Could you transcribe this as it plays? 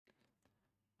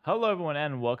Hello everyone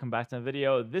and welcome back to the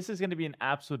video. This is going to be an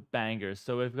absolute banger.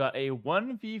 So we've got a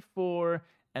 1v4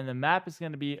 and the map is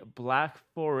going to be Black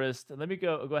Forest. Let me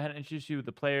go ahead and introduce you to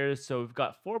the players. So we've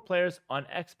got 4 players on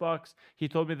Xbox. He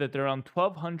told me that they're on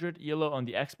 1200 elo on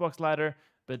the Xbox ladder,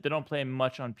 but they don't play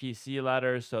much on PC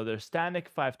ladder. So they're Static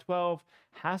 512,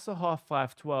 Hasselhoff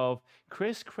 512,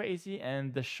 Chris Crazy,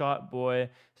 and the Shot Boy.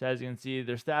 So as you can see,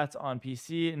 their stats on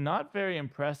PC, not very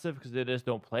impressive because they just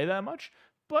don't play that much,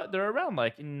 but they're around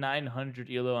like 900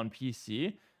 elo on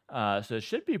PC. So it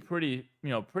should be pretty,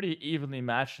 pretty evenly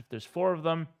matched if there's 4 of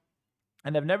them.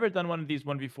 And I've never done one of these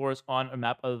 1v4s on a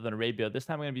map other than Arabia. This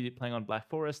time I'm going to be playing on Black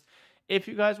Forest. If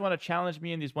you guys want to challenge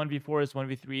me in these 1v4s,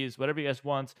 1v3s, whatever you guys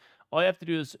want, all you have to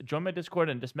do is join my Discord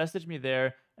and just message me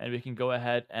there, and we can go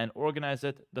ahead and organize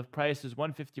it. The price is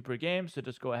 150 per game, so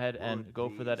just go ahead and go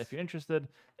for that if you're interested.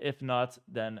 If not,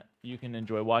 then you can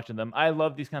enjoy watching them. I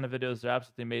love these kind of videos. They're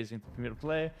absolutely amazing for me to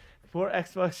play. 4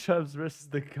 Xbox Chubs versus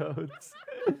the Goats.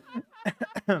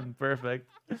 Perfect.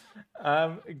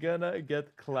 I'm gonna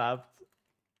get clapped.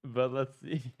 But let's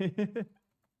see.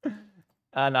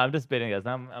 No, I'm just baiting guys.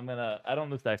 I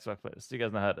don't lose to Xbox players. So you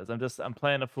guys know how it is. I'm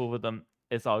playing a fool with them.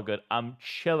 It's all good. I'm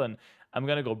chilling. I'm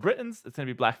gonna go Britons. It's gonna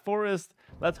be Black Forest.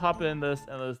 Let's hop in this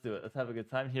and let's do it. Let's have a good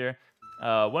time here.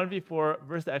 1v4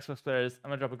 versus the Xbox players.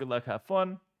 I'm gonna drop a good luck, have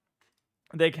fun.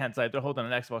 They can't type. They're holding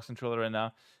an Xbox controller right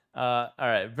now. All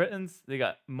right, Britons. They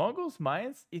got Mongols,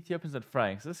 Mayans, Ethiopians, and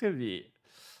Franks. This is gonna be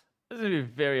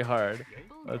very hard.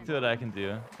 Let's see what I can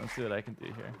do. Let's see what I can do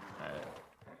here. All right.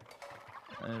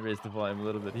 And raise the volume a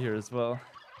little bit here as well.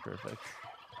 Perfect.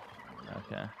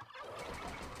 Okay.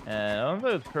 And I'm gonna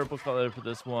play with purple color for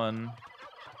this one.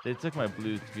 They took my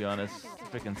blue, to be honest.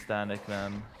 Freaking Static,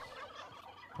 man.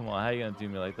 Come on, how you gonna do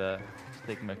me like that? Just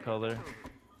taking my color.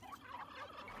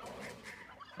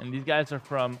 And these guys are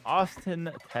from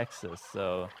Austin, Texas.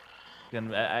 So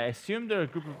I assume they're a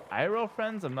group of IRL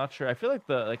friends. I'm not sure. I feel like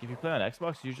if you play on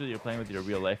Xbox, usually you're playing with your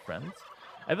real life friends.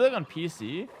 I feel like on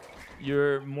PC,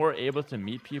 you're more able to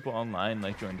meet people online,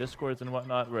 like join Discords and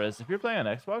whatnot. Whereas if you're playing on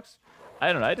Xbox,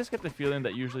 I don't know. I just get the feeling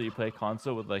that usually you play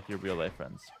console with like your real life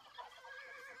friends.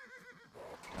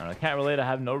 I don't know. I can't relate. I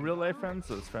have no real life friends,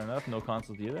 so it's fair enough. No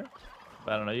consoles either.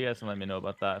 But I don't know. You guys can let me know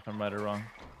about that if I'm right or wrong.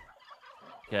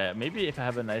 Okay, maybe if I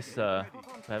have a nice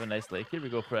lake here, we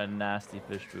go for a nasty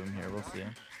fish boom here. We'll see.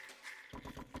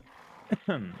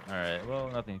 All right. Well,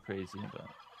 nothing crazy, but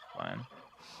fine.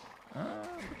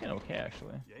 Looking okay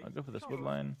actually. I'll go for this wood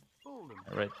line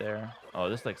right there. Oh,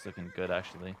 this lake's looking good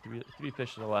actually. Three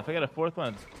fish to the left. I got a 4th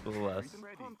one. It's a little less.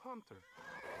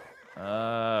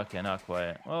 Okay, not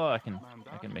quite. Well, I can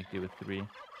make do with 3.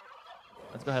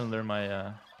 Let's go ahead and learn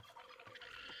my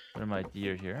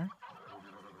deer here.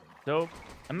 So,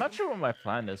 I'm not sure what my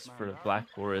plan is for Black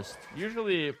Forest.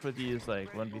 Usually for these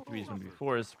like 1v3s,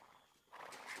 1v4s,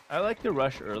 I like to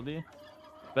rush early.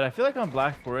 But I feel like on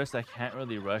Black Forest, I can't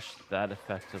really rush that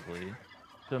effectively.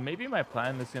 So maybe my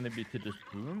plan is going to be to just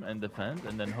boom and defend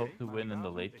and then hope to win in the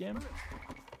late game.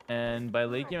 And by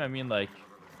late game, I mean like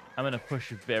I'm going to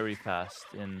push very fast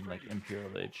in like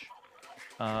Imperial Age.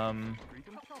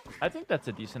 I think that's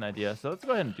a decent idea. So let's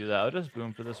go ahead and do that. I'll just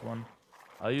boom for this one.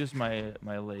 I'll use my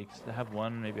lakes. I have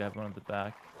one. Maybe I have one at the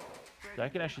back. So I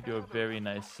can actually do a very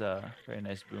nice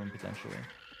boom potentially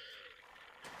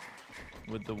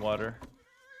with the water.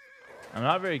 I'm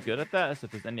not very good at that, so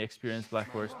if there's any experienced Black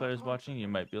Forest players watching, you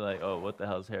might be like, "Oh, what the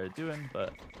hell is Hera doing?"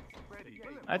 But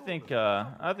I think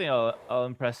I'll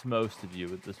impress most of you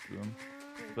with this boom.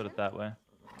 Let's put it that way.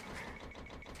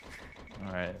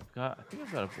 All right, I think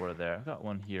I've got a board there. I've got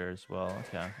one here as well.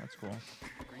 Okay, that's cool.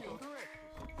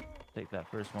 Take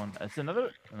that first one. It's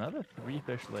another 3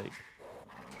 fish lake.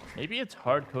 Maybe it's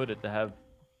hard coded to have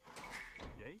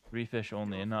 3 fish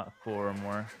only and not 4 or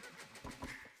more.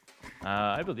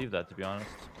 I believe that, to be honest.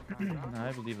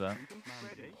 I believe that.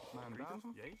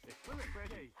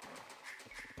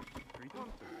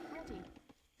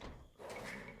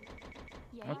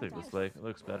 I'll take this lake. It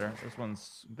looks better. This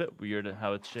one's a bit weird at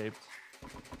how it's shaped.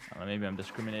 I don't know, maybe I'm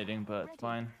discriminating, but it's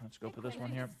fine. Let's go for this one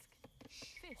here.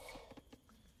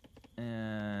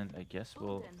 And I guess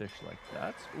we'll fish like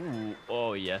that. Ooh,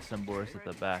 oh yeah, some boars at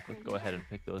the back. Let's go ahead and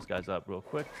pick those guys up real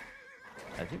quick.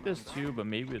 I think there's 2, but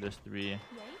maybe there's 3.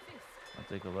 I'll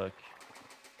take a look.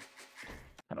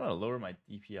 I don't want to lower my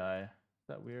DPI. Is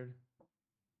that weird?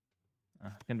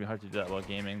 It's gonna be hard to do that while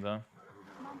gaming though.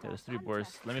 Okay, there's 3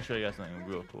 boars. Let me show you guys something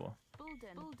real cool.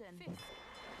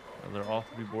 So they're all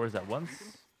 3 boars at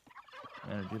once. I'm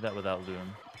gonna do that without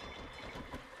loom.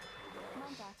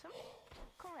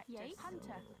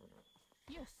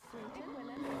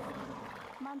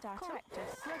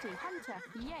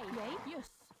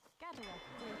 Gatherer.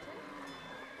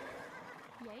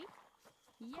 Greater.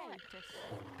 Yea. Correctus.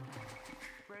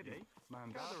 Ready.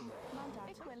 Man gatherer.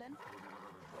 Mandatum. Equilin.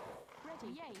 Ready.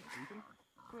 Yea.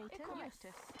 Greater.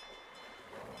 Correctus.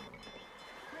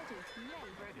 Ready. Yea.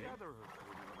 Ready. Gatherer.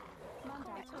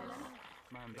 Mandatum.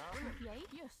 Mandatum. Yea.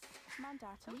 Yus.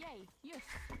 Mandatum. Yea. Yus.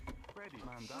 Ready.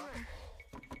 Mandatum.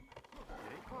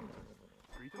 Yea. Conter.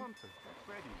 Conter.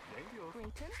 Ready. Yea. Yus.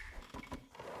 Greater.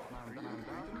 Mandatum.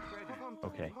 Ready.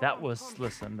 Okay, that was,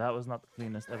 listen, that was not the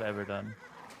cleanest I've ever done.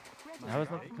 That was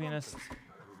not the cleanest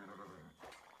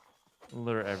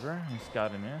lure ever. He's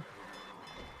got him, yeah.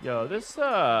 Yo, this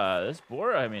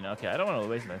boar, I mean, okay, I don't want to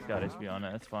waste my Scott HP on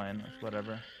it. It's fine. It's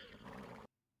whatever.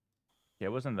 Yeah,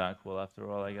 it wasn't that cool after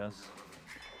all, I guess.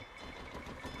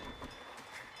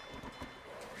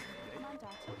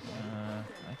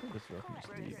 I think this girl can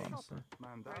just leave, honestly.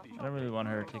 I don't really want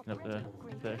her taking up the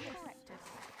fish.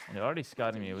 And they're already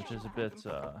scouting me, which is a bit,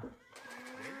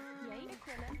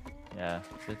 yeah,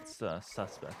 a bit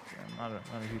suspect. I'm not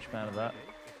a huge fan of that.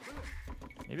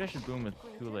 Maybe I should boom with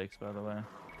 2 lakes, by the way.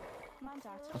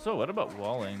 Also, what about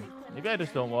walling? Maybe I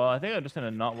just don't wall. I think I'm just gonna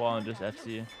not wall and just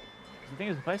FC. The thing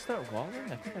is, if I start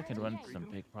walling, I think I can run into some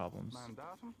big problems.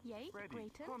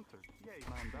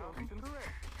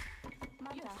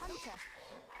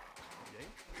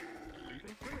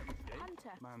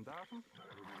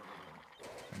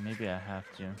 Maybe I have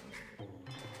to.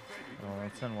 Oh,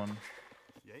 let's send one.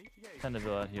 Send a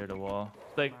villain out here to wall.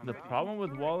 Like, the problem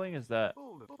with walling is that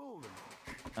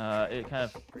it kind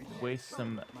of wastes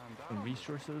some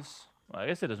resources. Well, I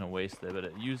guess it doesn't waste it, but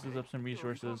it uses up some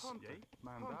resources.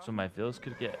 So my vills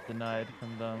could get denied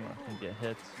from them, or can get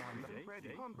hit.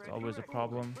 It's always a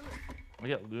problem. I'll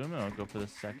get Loom and I'll go for the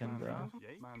second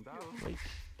lake.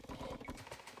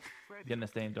 Gonna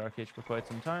stay in Dark Age for quite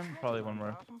some time. Probably one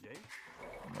more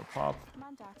pop.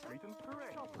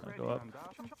 I'll go up.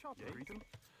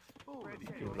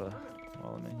 Be able to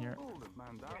wall him in here.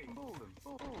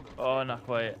 Oh, not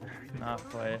quite. Not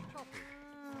quite.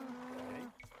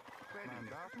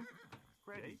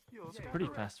 It's a pretty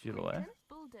fast feudal, eh?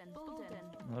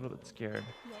 I'm a little bit scared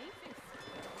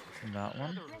from that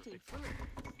one.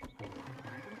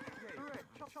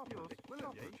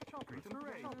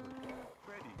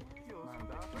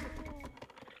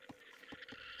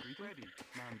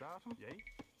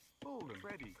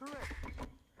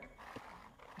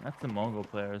 That's the Mongol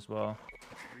player as well.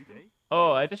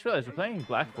 Oh, I just realized we're playing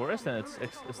Black Forest and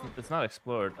it's not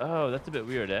explored. Oh, that's a bit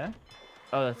weird, eh?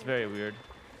 Oh, that's very weird.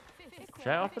 Should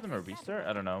I offer them a restart?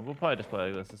 I don't know. We'll probably just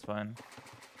play like this. It's fine.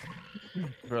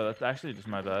 Bro, that's actually just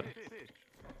my bad.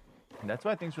 That's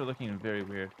why things were looking very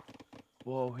weird.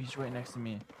 Whoa, he's right next to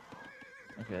me.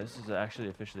 Okay, this is actually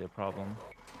officially a problem.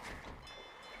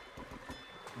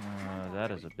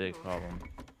 That is a big problem.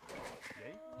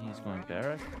 He's going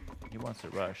barrack. He wants to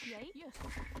rush.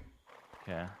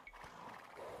 Okay.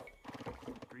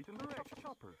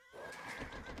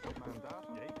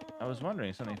 I was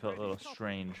wondering, something felt a little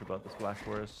strange about this Black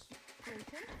Forest.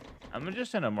 I'm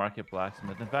just gonna market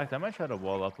blacksmith. In fact, I might try to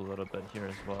wall up a little bit here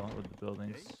as well with the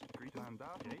buildings.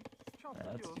 Yeah,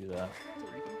 let's do that.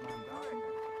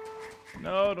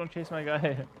 No, don't chase my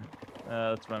guy.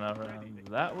 Let's run out around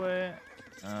that way.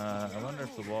 I wonder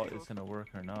if the wall is gonna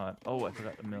work or not. Oh, I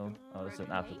forgot the mill. Oh, this is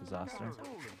an absolute disaster.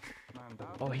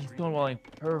 Oh, he's stonewalling.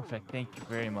 Perfect. Thank you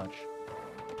very much.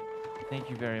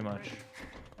 Thank you very much.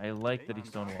 I like that he's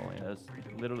stonewalling. That's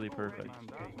literally perfect.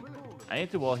 I need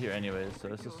to wall here anyways, so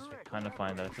this is kind of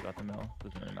fine that I forgot the mill.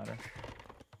 Doesn't really matter.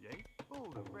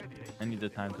 I need the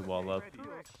time to wall up.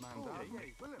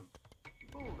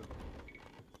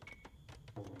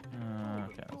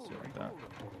 Okay, let's do it like that.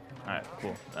 Alright,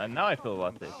 cool. Now I feel a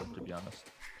lot safer, to be honest.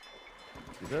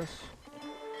 Let's do this.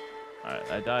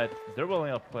 Alright, I died. They're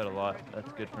walling up quite a lot.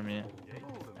 That's good for me.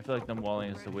 I feel like them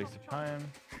walling is a waste of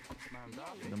time.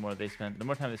 The more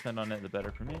time they spend on it, the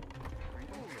better for me.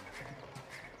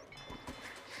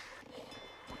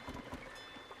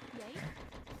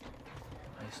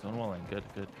 Nice, stonewalling. Good,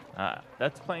 good.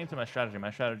 That's playing into my strategy.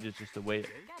 My strategy is just to wait.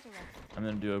 I'm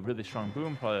going to do a really strong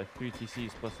boom, probably like 3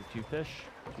 TCs plus the 2 fish,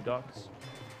 2 docks.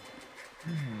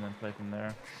 And then play from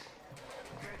there.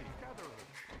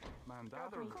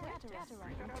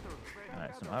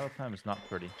 Alright, so idle time is not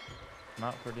pretty.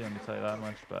 Not pretty, let me tell you that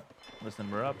much, but listen,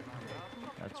 we're up.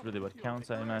 That's really what counts,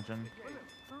 I imagine.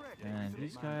 And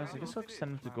these guys, I guess I'll just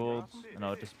send them to golds, and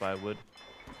I'll just buy wood.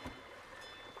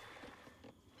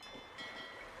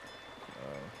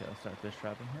 Okay, I'll start fish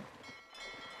trapping here.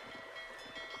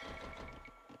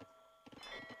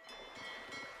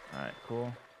 Alright,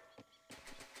 cool.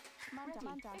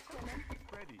 Mandatum.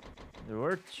 Ready. There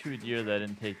were 2 deer that I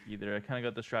didn't take either. I kind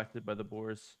of got distracted by the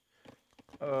boars.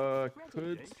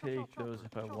 Could take those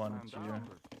if I wanted to.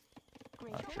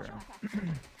 Not sure.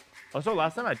 Also,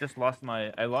 last time I just lost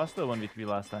I lost the 1v3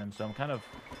 last time, so I'm kind of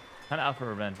out for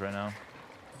revenge right now.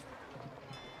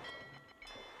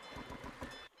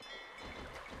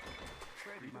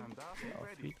 Ready. Mandatum. Oh,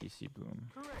 Ready. 3TC boom.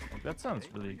 Correct. Like, that sounds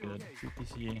really good.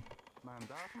 3TC.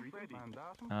 Mandatum. Ready.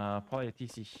 Mandatum. Probably a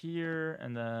TC here,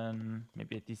 and then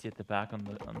maybe a TC at the back on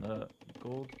the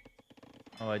gold.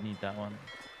 Oh, I need that one.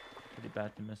 Pretty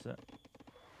bad to miss it. There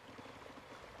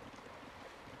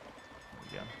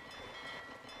we go.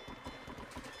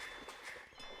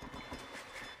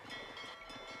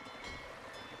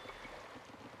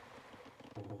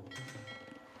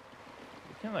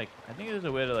 You can I think there's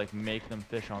a way to make them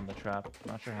fish on the trap.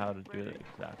 I'm not sure how to do it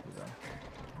exactly though.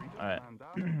 All right,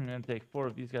 I'm gonna take 4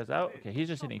 of these guys out. Okay, he's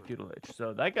just hitting feudal H,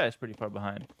 so that guy's pretty far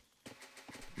behind.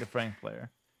 The Frank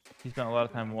player. He spent a lot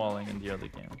of time walling in the other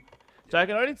game. So I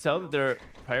can already tell that their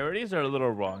priorities are a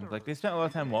little wrong. Like, they spent a lot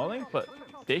of time walling, but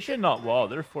they should not wall.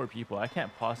 They're 4 people. I can't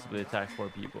possibly attack 4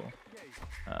 people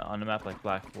on a map like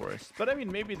Black Forest. But I mean,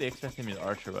 maybe they expected me to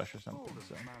archer rush or something,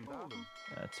 so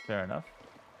that's fair enough.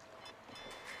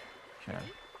 Okay.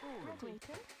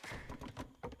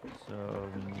 So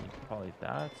we need probably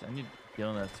that. I need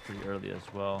skill nets pretty early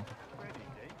as well.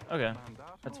 Okay,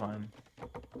 that's fine.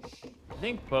 I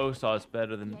think bow saw is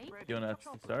better than skill nets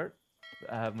to start.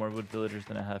 I have more wood villagers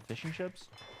than I have fishing ships.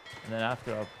 And then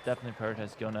after, I'll definitely prioritize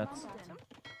skill nets.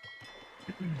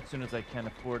 As soon as I can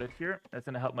afford it here. That's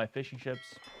going to help my fishing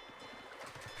ships.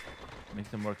 Makes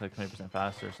them work like 20%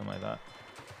 faster or something like that.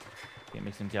 It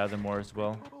makes them gather more as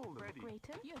well.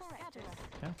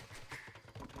 Okay.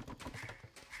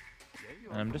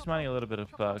 And I'm just mining a little bit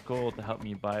of gold to help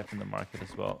me buy from the market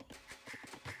as well,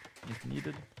 if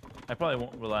needed. I probably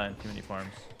won't rely on too many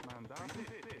farms,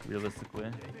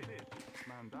 realistically.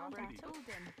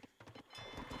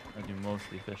 I do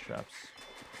mostly fish traps.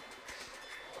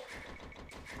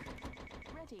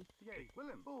 Ready. Yay,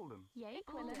 Willem, Bolden. Yay,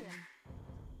 Quillen.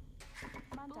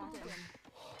 Mandatum.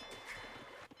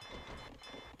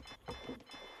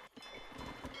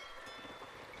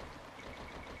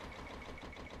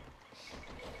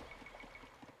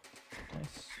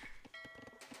 Nice.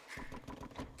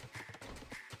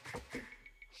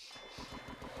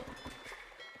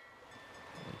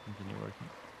 Continue working.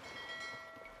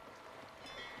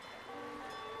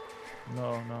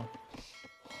 No, no.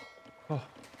 Oh,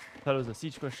 thought it was a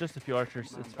siege push. Just a few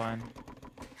archers. It's fine.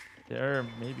 They're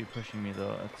maybe pushing me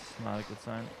though. That's not a good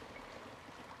sign.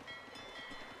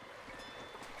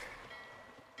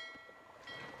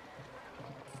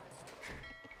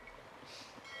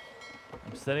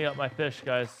 I'm setting up my fish,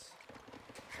 guys.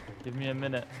 Give me a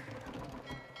minute.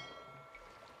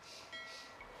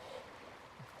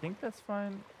 I think that's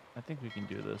fine. I think we can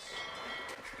do this.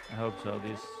 I hope so.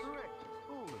 These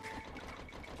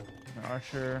an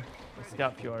archer. Let's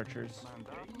scout a few archers.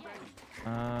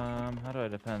 How do I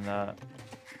defend that?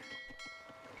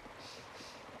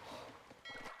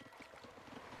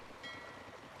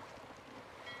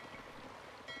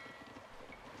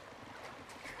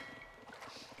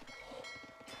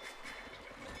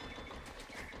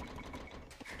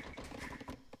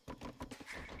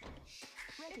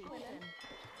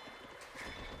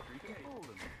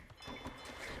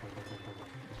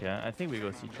 Yeah, I think we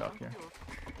go sea chalk here.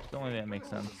 It's the only thing that makes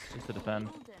sense, just to defend.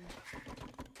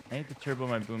 I need to turbo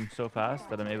my boom so fast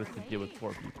that I'm able to deal with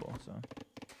 4 people, so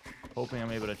hoping I'm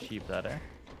able to achieve that, eh?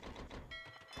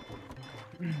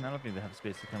 I don't think they have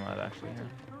space to come out actually here.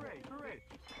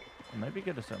 It might be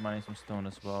good to start mining some stone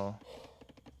as well.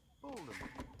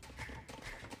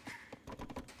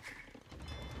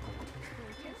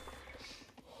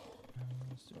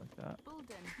 Let's do it like that.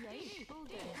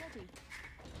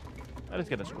 I just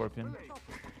get a scorpion.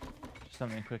 Just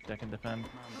something quick that can defend.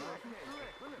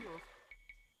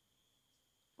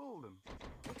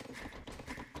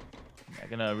 I'm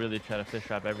gonna really try to fish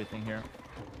trap everything here.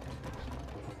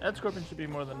 That scorpion should be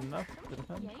more than enough to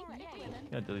defend. I'm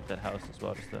gonna delete that house as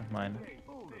well, just to mine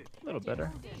a little better.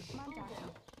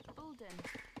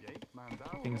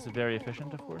 Things are very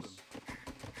efficient, of course.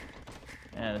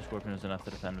 And the scorpion is enough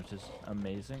to defend, which is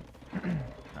amazing.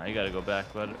 Now you gotta go back,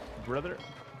 brother.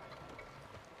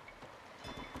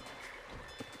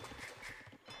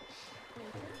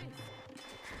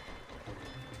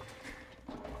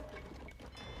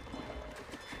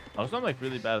 Also, I'm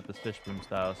really bad at this fish boom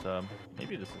style, so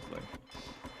maybe this is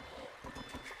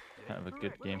kind of a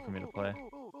good game for me to play.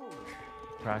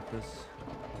 Practice.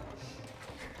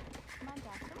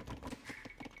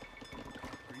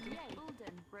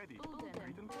 Ready. Bolden.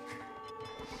 Written.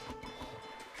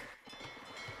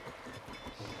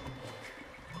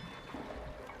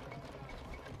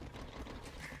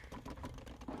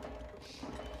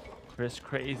 Chris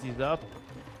Crazy's up.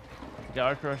 The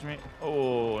guy crushed me.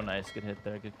 Oh, nice. Good hit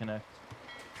there. Good connect.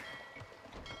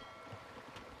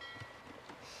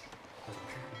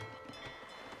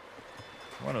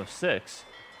 $106.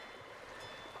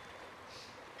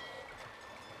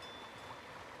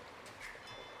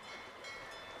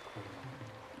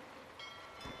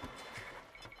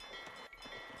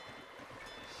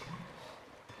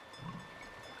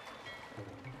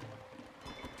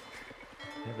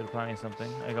 Yeah, they're planning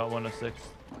something. I got 106.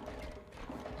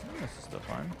 This is still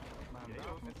fine. Man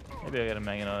down. Maybe I get a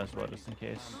Mangonel as well, just in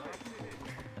case.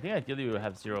 I think ideally we would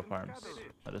have 0 farms.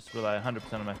 I just rely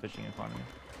 100% on my fishing economy.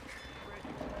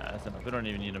 Yeah, that's enough. We don't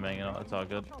even need a Mangonel. It's all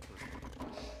good.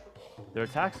 Their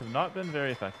attacks have not been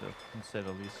very effective, to say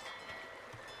the least.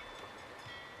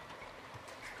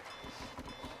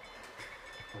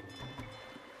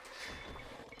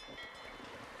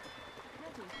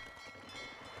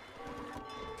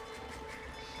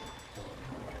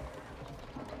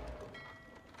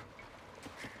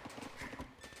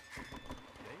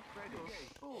 Ready. Ready.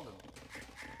 Bolden.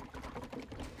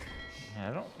 Yeah,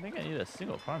 I don't think I need a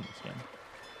single farm this game.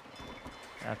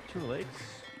 I have 2 lakes,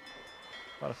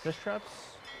 a lot of fish traps.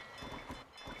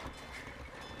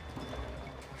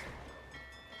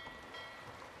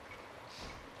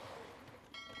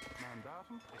 Man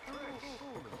down.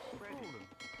 Bolden. Ready.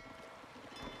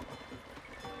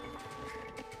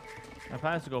 My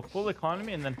plan is to go full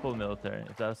economy and then full military,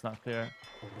 if that's not clear.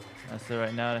 That's it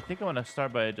right now. And I think I want to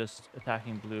start by just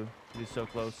attacking blue. Blue's so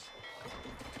close.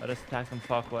 I'll just attack them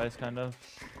clockwise, kind of.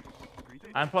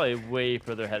 I'm probably way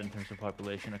further ahead in terms of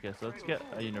population. Okay, so let's get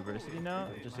a university now,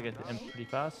 just to get the imp pretty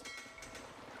fast.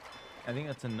 I think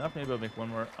that's enough. Maybe I'll make one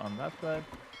more on that side.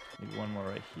 Maybe one more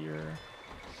right here.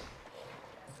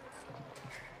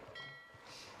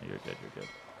 Oh, you're good, you're good.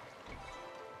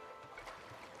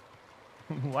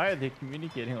 Why are they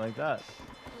communicating like that?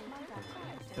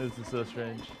 This is so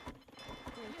strange.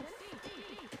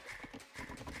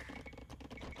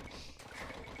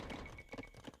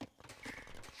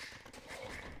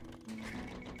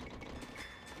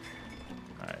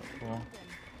 Alright, cool.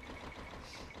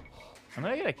 I'm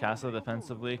gonna get a castle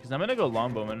defensively because I'm gonna go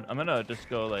longbow and I'm gonna just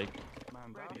go like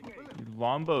Man down.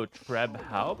 longbow treb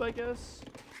halb, I guess.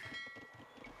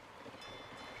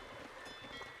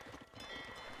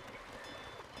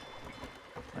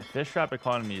 My fish trap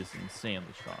economy is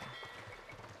insanely strong.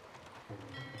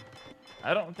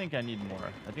 I don't think I need more.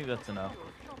 I think that's enough.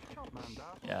 Man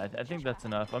down. Yeah, I think that's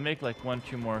enough. I'll make like 1,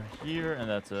 2 more here, and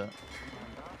that's it.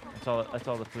 That's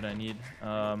all the food I need.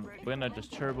 We're gonna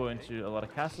just turbo into a lot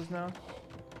of castles now.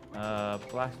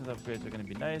 Blacksmith upgrades are gonna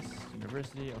be nice.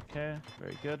 University, okay,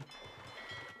 very good.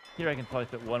 Here I can probably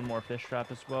fit 1 more fish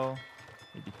trap as well.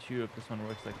 Maybe 2 if this one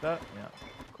works like that. Yeah,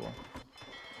 cool.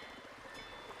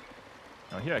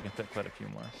 Oh, here I can fit quite a few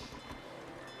more.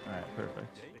 Alright,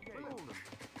 perfect.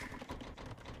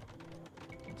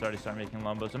 Let's already start making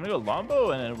Lombo. So I'm gonna go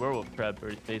Lombo and then Werewolf Treb,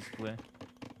 basically. And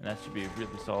that should be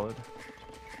really solid.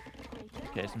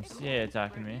 Okay, some CA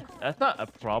attacking me. That's not a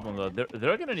problem, though.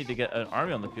 They're gonna need to get an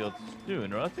army on the field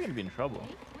soon, or else they're gonna be in trouble.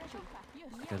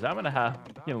 Because I'm gonna have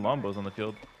Lombos on the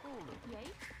field.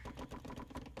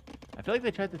 I feel like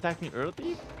they tried to attack me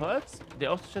early, but they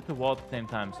also tried to wall at the same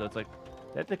time. So it's like,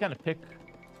 they have to kind of pick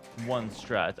one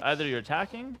strat. Either you're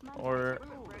attacking, or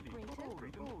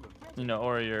you know,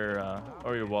 or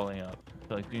you're walling up.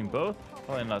 So like doing both,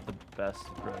 probably not the best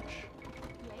approach.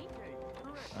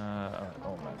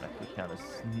 Oh man, that quick count is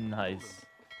nice.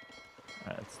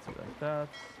 Alright, let's do like that.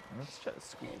 And let's try to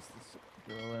squeeze this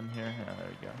girl in here. Yeah, there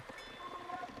we go.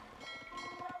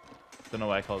 Don't know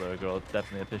why I called her a girl. It's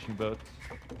definitely a fishing boat.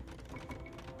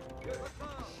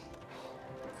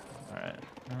 Alright.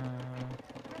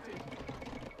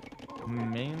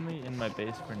 Mainly in my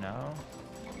base for now.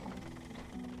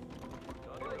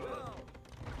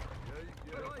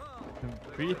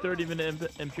 Pre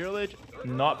 30-minute Imperial Age,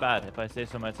 not bad if I say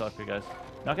so myself, you guys.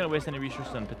 Not gonna waste any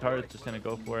resources on Petard, just gonna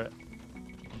go for it.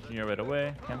 Engineer right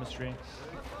away, chemistry.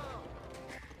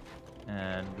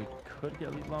 And we could get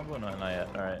Elite Lombo? No, not yet.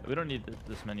 Alright, we don't need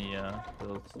this many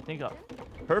builds. I think a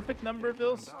perfect number of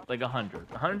builds, like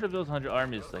 100. 100 builds, 100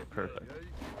 armies is like perfect.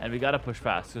 And we gotta push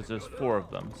fast because there's 4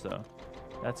 of them, so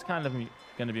that's kind of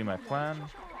gonna be my plan.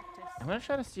 I'm gonna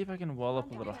try to see if I can wall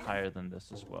up a little higher than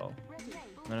this as well.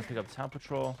 I'm gonna pick up Town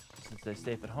Patrol since they're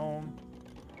safe at home.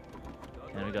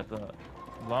 And we got the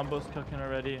Lombos cooking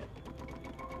already.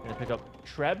 I'm gonna pick up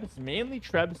Trebs, mainly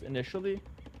Trebs initially.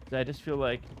 So I just feel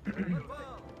like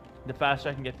The faster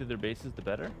I can get through their bases, the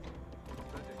better.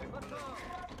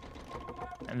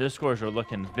 And their scores are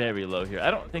looking very low here. I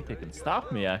don't think they can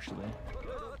stop me, actually.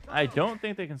 I don't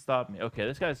think they can stop me. Okay,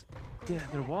 this guy's... Yeah,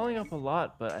 they're walling up a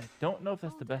lot, but I don't know if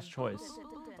that's the best choice.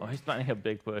 Oh, he's planning a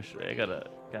big push. I gotta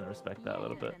kind of respect that a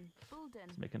little bit.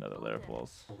 Let's make another layer of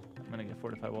walls. I'm gonna get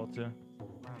fortified wall too.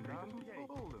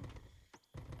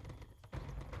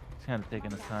 He's kind of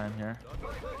taking his time here.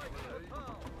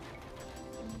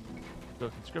 Go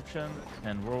conscription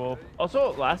and werewolf.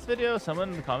 Also, last video, someone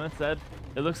in the comments said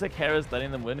it looks like Hera's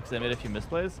letting them win because they made a few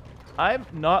misplays. I'm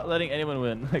not letting anyone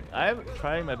win. Like, I'm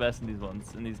trying my best in these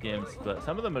ones, in these games, but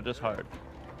some of them are just hard.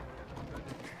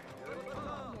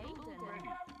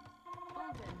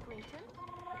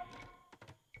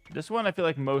 This one, I feel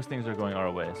like most things are going our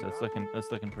way, so it's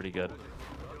looking pretty good.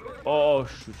 Oh,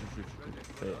 shoot.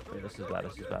 Wait, this is bad.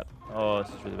 This is bad. Oh,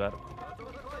 this is really bad.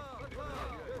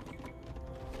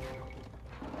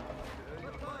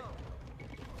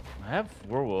 I have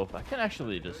werewolf. I can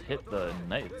actually just hit the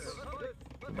knights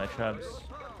with my traps.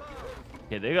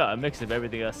 Okay, they got a mix of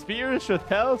everything. Spears,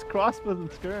 shotels, crossbows, and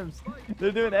skirms.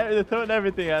 They're throwing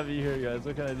everything at me here, guys.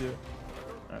 What can I do?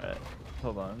 All right,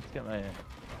 hold on. Let's get my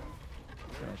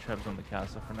traps on the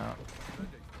castle for now.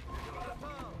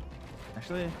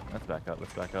 Actually, let's back up.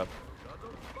 Let's back up.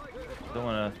 Don't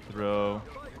want to throw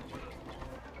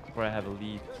before I have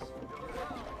elites.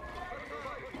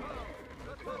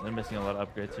 They're missing a lot of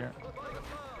upgrades here.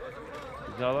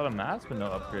 We've got a lot of mats, but no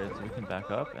upgrades. So we can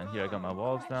back up. And here I got my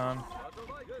walls down.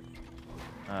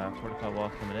 Fortified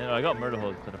wall coming in. Oh, I got murder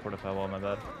holes instead of fortified wall. My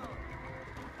bad.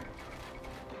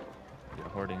 Get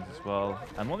hoardings as well.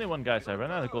 I'm only one guy, so I run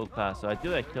out of gold class. So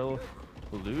ideally, I kill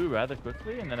blue rather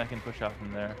quickly, and then I can push out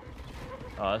from there.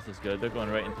 Oh, this is good. They're going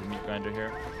right into the meat grinder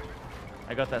here.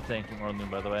 I got that saying from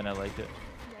Orloon, by the way, and I like it.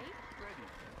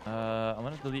 I'm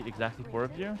gonna delete exactly 4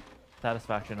 of you.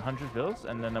 Satisfaction, 100 bills,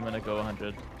 and then I'm gonna go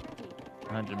 100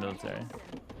 military.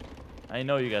 I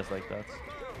know you guys like that.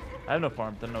 I have no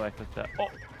farm. Don't know why I clicked that. Oh,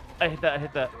 I hit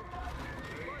that.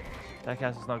 That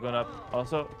castle's not going up.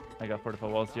 Also, I got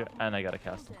fortified walls here, and I got a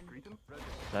castle.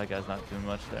 That guy's not doing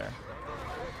much there.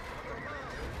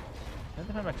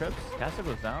 Every time my trips, castle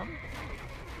goes down.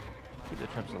 Keep the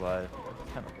trips alive.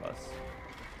 10 or plus.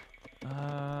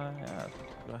 Yeah,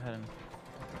 go ahead and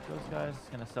those guys.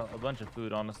 Gonna sell a bunch of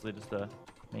food, honestly, just to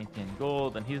maintain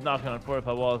gold. And he's knocking on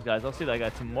fortified walls, guys. I'll see that guy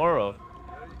tomorrow.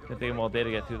 Gonna take him all day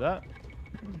to get through that.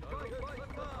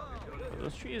 But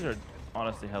those trees are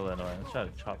honestly hella annoying. Let's try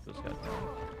to chop those guys down.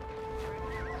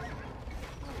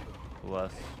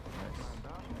 Bless. Nice.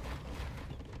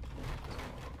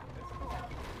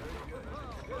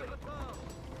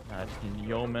 I just need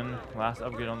yeoman. Last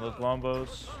upgrade on those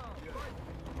lombos.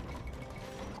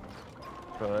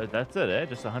 Bro, that's it, eh?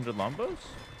 Just 100 lombos?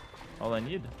 All I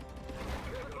need.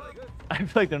 I feel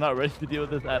like they're not ready to deal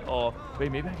with this at all.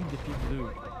 Wait, maybe I can defeat blue.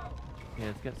 Okay,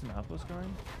 let's get some outposts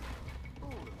going.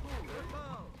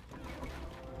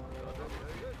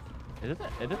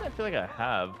 It doesn't feel like I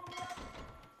have.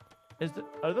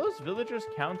 Are those villagers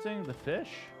counting the fish?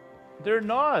 They're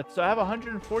not. So I have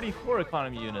 144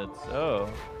 economy units. Oh,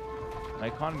 my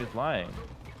economy is lying.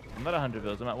 I'm not 100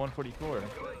 bills. I'm at 144.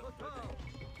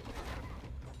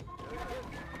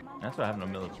 That's why I have no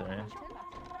military.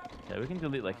 Yeah, we can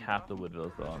delete like half the wood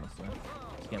villas though, honestly.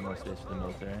 Just get more space for the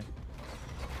military.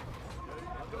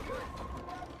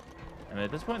 I mean,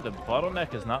 at this point, the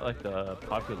bottleneck is not like the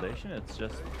population, it's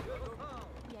just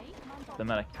the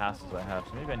amount of castles I have.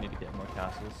 So maybe I need to get more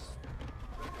castles.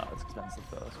 Oh, it's expensive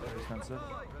though, it's very expensive.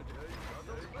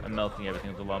 I'm melting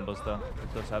everything with the lombos though.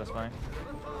 It's so satisfying.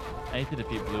 I need to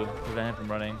defeat blue, prevent him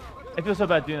from running. I feel so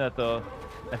bad doing that though.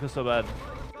 I feel so bad.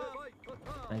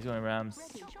 And he's going Rams.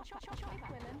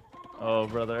 Oh,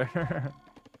 brother.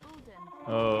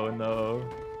 Oh, no.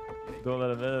 Don't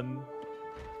let him in.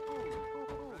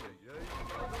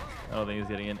 I don't think he's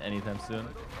getting in anytime soon.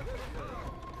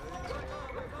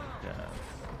 Yeah,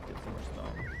 let's get some more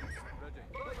stone.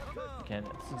 Okay,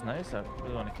 this is nice. I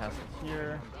really want to cast it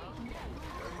here.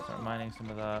 Start mining some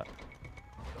of that.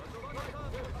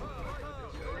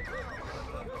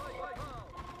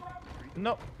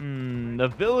 No. The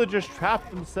villagers trapped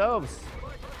themselves.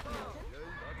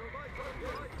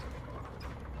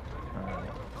 Alright.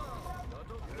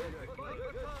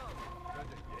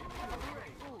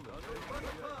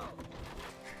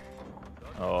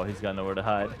 Oh, he's got nowhere to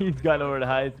hide. He's got nowhere to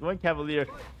hide. One cavalier.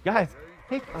 Guys,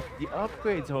 pick up the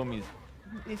upgrades, homies.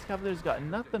 These cavaliers got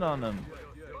nothing on them.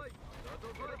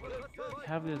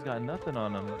 Cavalier's got nothing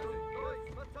on him.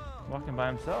 Walking by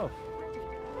himself.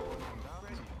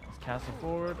 Castle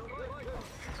forward.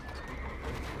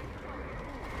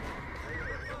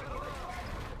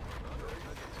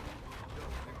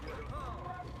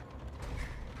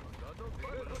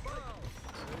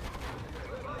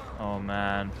 Oh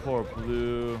man, poor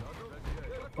blue.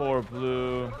 Poor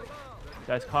blue.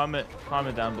 Guys, comment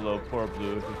down below. Poor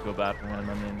blue. If you feel bad for him.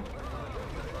 I mean,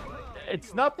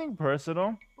 it's nothing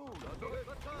personal.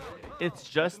 It's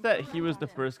just that he was the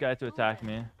first guy to attack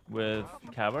me with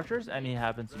cav archers, and he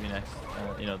happens to be next.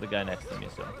 You know, the guy next to me.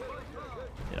 So,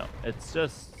 you know, it's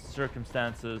just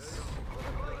circumstances.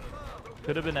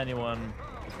 Could have been anyone.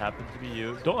 Just happened to be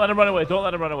you. Don't let him run away. Don't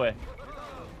let him run away.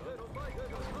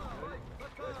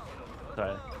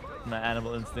 Sorry, my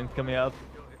animal instinct coming out.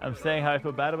 I'm saying how I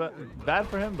feel bad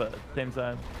for him, but at the same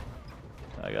time,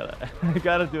 I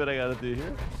gotta do what I gotta do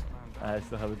here. I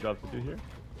still have a job to do here.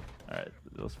 All right,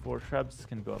 those 4 trebs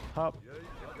can go up top.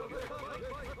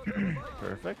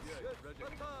 Perfect.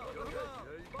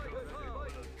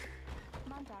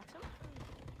 Mandatum.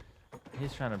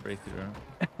 He's trying to break through.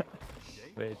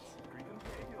 Wait,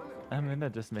 I'm gonna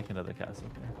just make another castle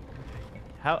here.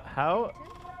 How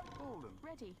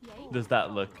Ready. Yay. does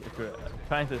that look? If you're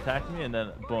trying to attack me and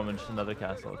then boom, and just another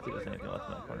castle. Let's see if there's anything left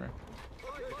in that corner.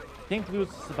 I think blue's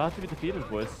about to be defeated,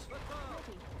 boys.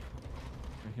 Ready.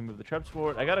 We can move the trebs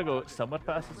forward. I gotta go somewhat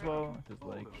fast as well, because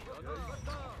like,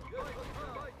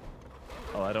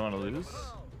 oh, I don't want to lose.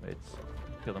 Wait,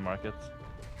 kill the market.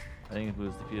 I think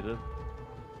blue's defeated.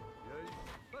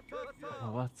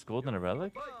 Oh, what's gold and a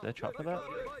relic? Did I chop for that?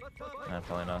 Nah,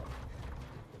 probably not.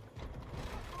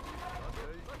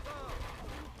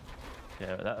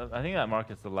 Yeah, I think that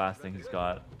market's the last thing he's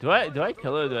got. Do I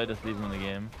kill it or do I just leave him in the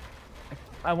game?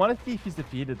 I want to see if he's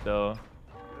defeated though.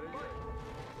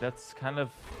 That's kind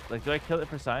of like, do I kill it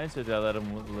for science or do I let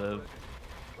him live?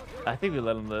 I think we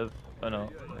let him live. Oh no,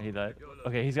 he died.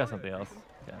 Okay, he's got something else.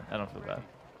 Yeah, I don't feel bad.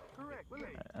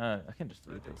 I can just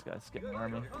delete those guys, skip my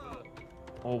army.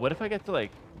 Oh, what if I get to like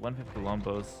 150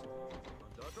 lombos?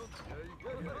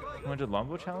 200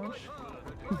 lombo challenge?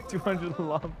 200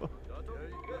 lombo.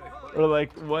 Or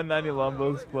like 190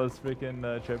 lombos plus freaking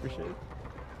trebuchet.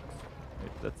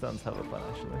 Wait, that sounds hella fun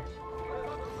actually.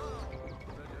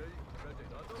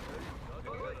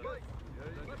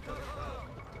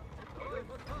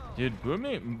 Dude,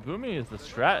 Boomy is the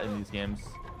strat in these games.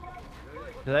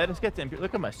 Cause I just get to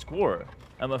look at my score.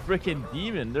 I'm a freaking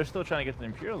demon. They're still trying to get to the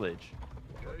Imperial Age.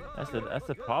 That's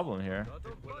the problem here.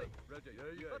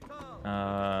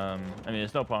 I mean,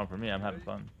 it's no problem for me. I'm having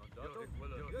fun.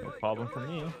 No problem for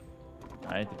me.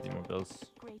 I need to remove those.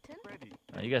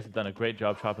 You guys have done a great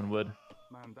job chopping wood,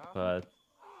 but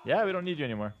yeah, we don't need you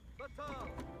anymore.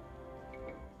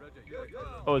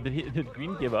 Oh, did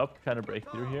Green give up trying to break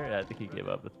through here? Yeah, I think he gave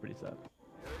up. That's pretty sad.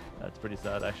 That's pretty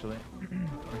sad, actually.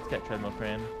 Let's get treadmill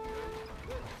crane.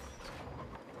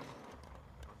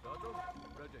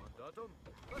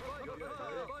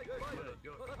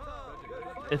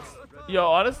 Yo,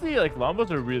 honestly, like lombos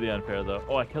are really unfair though.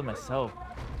 Oh, I killed myself.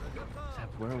 That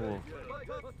werewolf.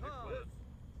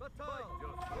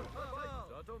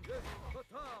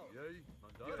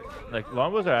 Like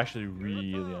lombos are actually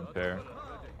really unfair.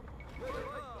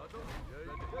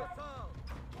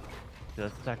 Okay,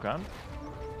 let's attack ground.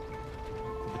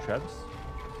 The trebs.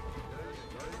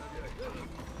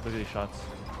 Look at these shots.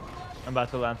 I'm about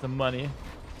to land some money.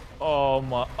 Oh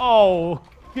my! Oh,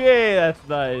 okay, that's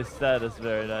nice. That is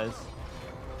very nice.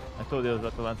 I told you I was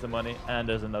about to land some money, and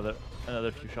there's another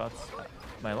few shots.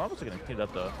 My lombos are getting cleaned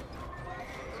up though.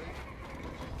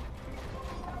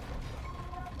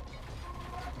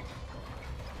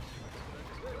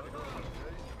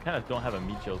 Kind of don't have a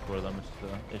meat shield for them, which is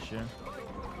the issue.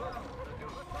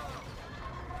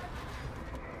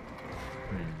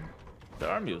 The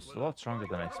army was a lot stronger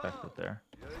than I expected there.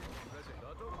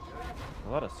 A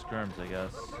lot of skirms, I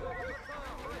guess.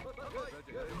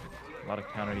 A lot of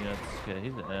counter units. Okay,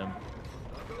 he's an imp.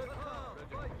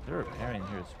 They're repairing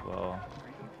here as well.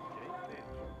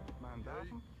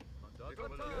 Come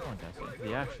on, guys, get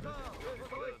the action.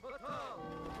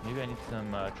 Maybe I need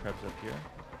some trebs up here.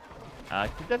 I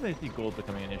could definitely see gold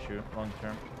becoming an issue long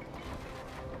term.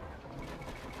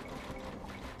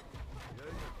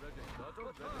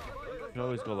 You can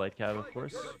always go light cav, of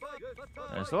course.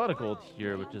 And there's a lot of gold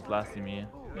here, which is lasting me,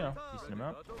 you know, decent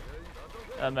amount.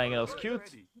 Magnetos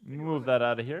cute. Move that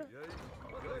out of here.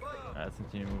 Alright, let's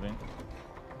continue moving.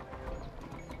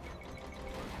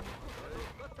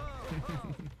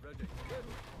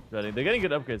 Ready. They're getting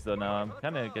good upgrades though now. I'm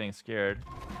kind of getting scared.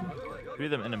 3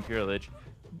 of them in Imperial Age.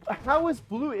 How is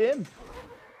Blue Imp?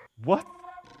 What?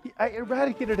 I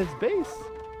eradicated his base.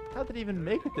 How did he even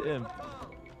make it to Imp?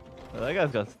 Well, that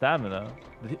guy's got stamina.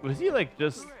 Was he like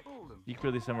just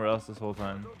secretly somewhere else this whole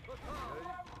time?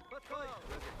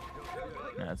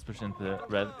 Yeah, let's push into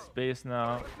red space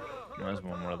now. There's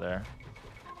one more there.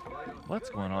 What's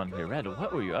going on here? Red,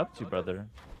 what were you up to, brother?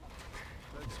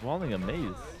 He's walling a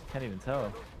maze. Can't even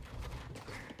tell.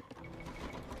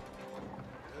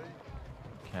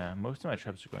 Okay, most of my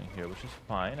traps are going here, which is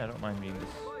fine. I don't mind being this,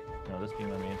 you know, this being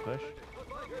my main push.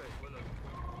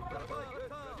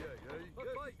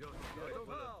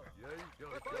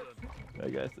 I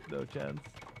guess no chance.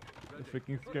 The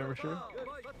freaking skirmisher.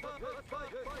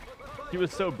 He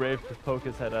was so brave to poke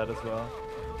his head out as well.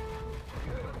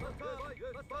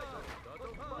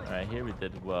 Alright, here we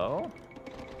did well.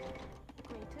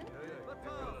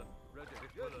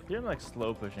 Here I'm like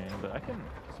slow pushing, but I can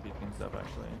speed things up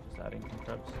actually, just adding some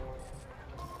traps.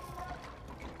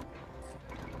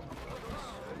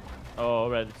 Oh,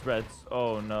 red, it's reds.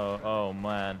 Oh no, oh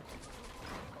man.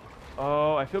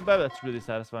 Oh, I feel bad. That's really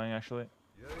satisfying actually.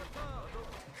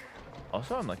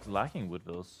 Also, I'm like lacking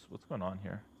woodvilles. What's going on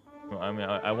here? Well, I mean,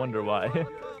 I wonder why.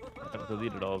 I've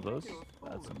deleted all of those.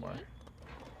 Add some more.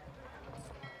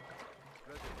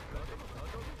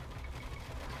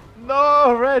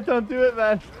 No, red, don't do it,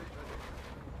 man.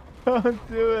 Don't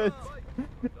do it.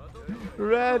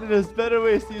 Red, there's better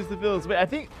ways to use the bills. Wait, I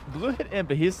think blue hit him,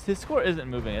 but his score isn't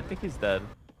moving. I think he's dead.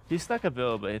 He's stuck a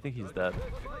bill, but I think he's dead.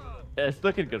 Yeah, it's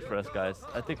looking good for us, guys.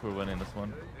 I think we're winning this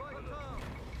one.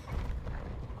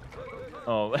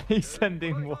 Oh, he's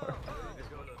sending more.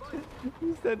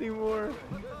 He's sending more.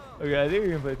 Okay, I think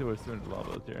we can play towards 200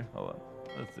 lambos here. Hold on.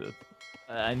 Let's do it.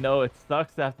 I know it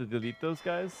sucks to have to delete those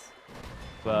guys,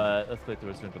 but let's play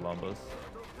towards 200 lambos.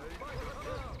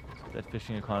 That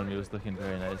fishing economy was looking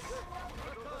very nice.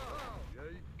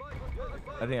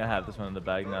 I think I have this one in the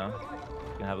bag now.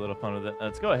 Can have a little fun with it.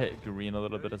 Let's go hit green a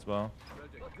little bit as well.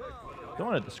 Don't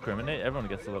want to discriminate. Everyone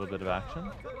gets a little bit of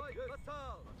action.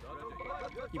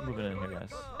 Keep moving in here,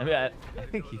 guys. I mean, I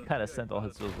think he kind of sent all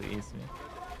his bills against me.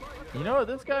 You know what?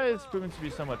 This guy is proving to be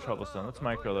somewhat troublesome. Let's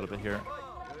micro a little bit here.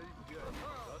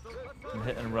 Some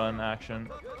hit and run action.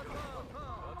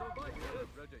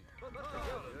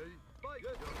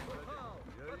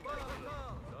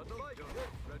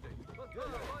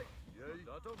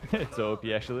 It's OP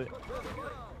actually.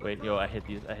 Wait, yo, I hit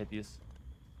these. I hit these.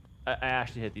 I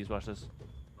actually hit these. Watch this.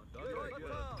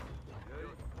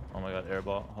 Oh my god,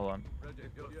 airball. Hold on.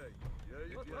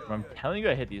 I'm telling you,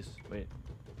 I hit these. Wait.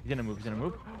 He's gonna move. He's gonna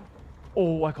move.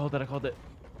 Oh, I called it. I called it.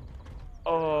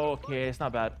 Oh, okay. It's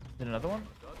not bad. Did another one?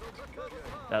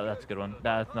 That's a good one.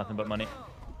 That's nothing but money.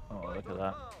 Oh, look at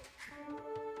that.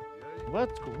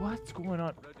 What's going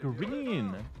on?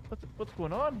 Green. What's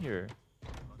going on here?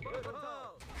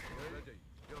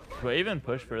 Do I even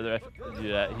push further? Do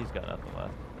that. He's got nothing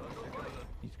left.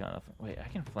 He's got nothing. Wait, I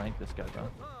can flank this guy though.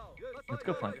 Let's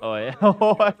go flank. Oh yeah.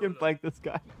 Oh, I can flank this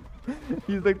guy.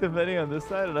 He's like defending on this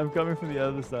side, and I'm coming from the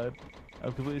other side.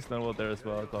 I'm completely snowballed there as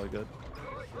well. It's all good.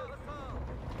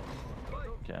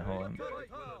 Okay, hold on.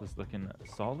 Just looking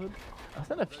solid. I'll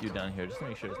send a few down here just to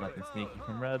make sure there's nothing sneaky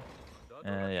from red.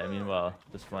 And yeah, meanwhile,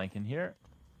 just flanking here.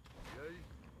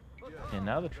 Okay,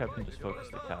 now the trap can just focus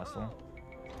the castle.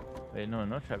 Wait, no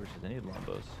trappers. I need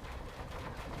lombos.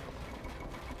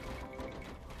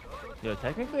 Yo,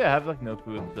 technically I have like no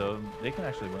food, so they can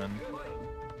actually win.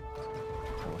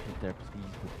 Oh, hit there,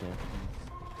 please. Hit there, please.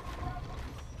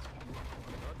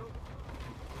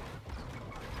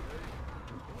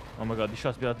 Oh my god, these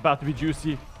shots are about to be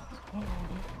juicy.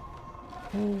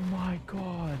 Oh my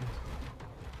god.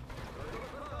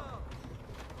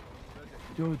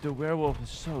 Dude, the werewolf is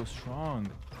so strong.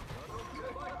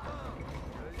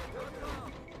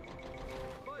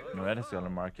 No, Red has got to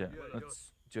mark it.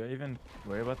 Do I even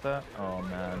worry about that? Oh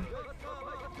man.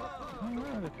 Oh,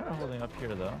 no, they're kind of holding up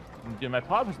here though. Dude, my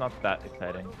pop is not that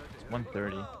exciting. It's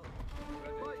 130.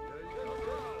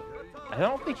 I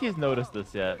don't think he's noticed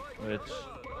this yet, which...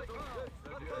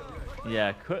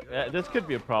 Yeah, this could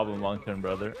be a problem long term,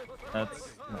 brother.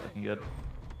 That's not looking good.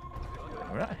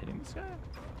 We're not hitting this guy?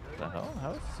 What the hell?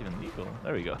 How is this even legal?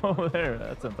 There we go. There,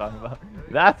 that's what I'm talking about.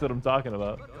 That's what I'm talking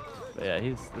about. But yeah,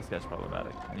 this guy's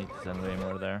problematic. I need to send way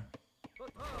more there.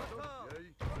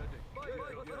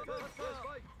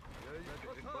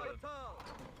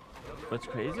 What's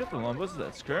crazy with the Lombos is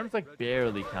that Skirms like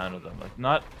barely counter them. Like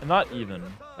not even.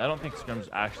 I don't think Skirms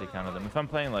actually counter them. If I'm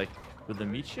playing like with the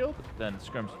meat shield, then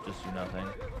Skirms just do nothing.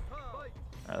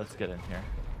 Alright, let's get in here.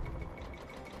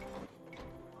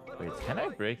 Wait, can I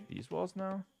break these walls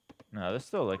now? No, there's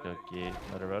still like a gate.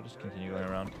 Whatever, I'll just continue going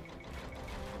around.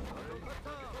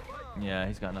 Yeah,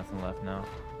 he's got nothing left now.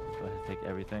 Go ahead and take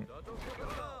everything.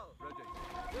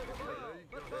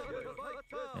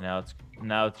 And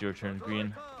now it's your turn,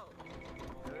 green.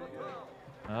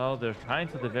 Oh, they're trying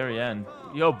to the very end.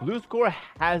 Yo, blue score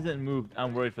hasn't moved.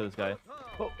 I'm worried for this guy.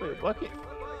 Oh, wait, what?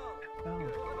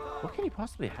 Oh. What can he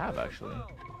possibly have, actually?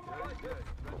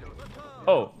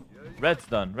 Oh, red's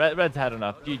done. Red's had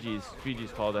enough.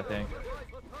 GG's called, I think.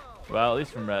 Well, at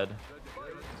least from red.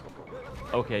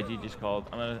 Okay, GG's called.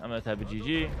 I'm gonna type a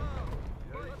GG.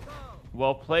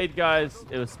 Well played, guys.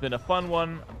 It's been a fun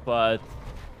one, but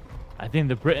I think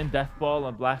the Britain Death Ball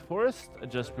on Black Forest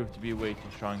just proved to be way too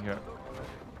strong here.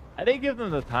 I didn't give them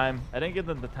the time. I didn't give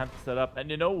them the time to set up. And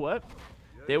you know what?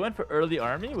 They went for early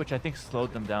army, which I think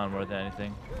slowed them down more than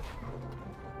anything.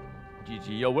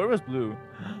 GG. Yo, where was blue?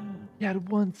 He had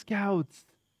one scout.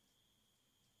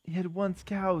 He had one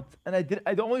scout. And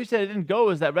the only reason I didn't go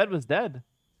is that red was dead.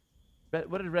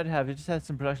 What did red have? He just had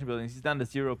some production buildings. He's down to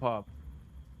 0 pop.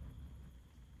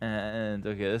 And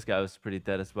okay, this guy was pretty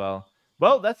dead as well.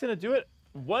 Well, that's gonna do it.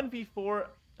 1v4,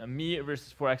 me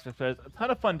versus 4 expert players. A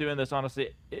ton of fun doing this,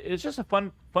 honestly. It's just a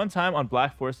fun time on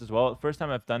Black Forest as well. First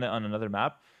time I've done it on another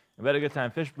map. We had a good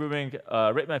time fish brewing.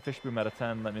 Rate my fish brew out of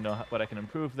 10. Let me know what I can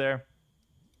improve there.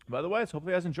 But otherwise,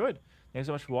 hopefully you guys enjoyed. Thanks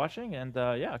so much for watching, and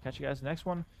yeah, I'll catch you guys in the next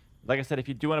one. Like I said, if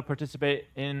you do want to participate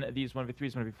in these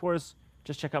 1v3s, 1v4s,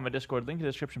 just check out my Discord, link in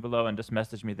the description below, and just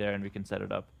message me there, and we can set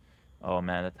it up. Oh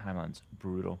man, the timeline's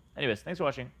brutal. Anyways, thanks for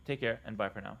watching. Take care, and bye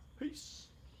for now. Peace.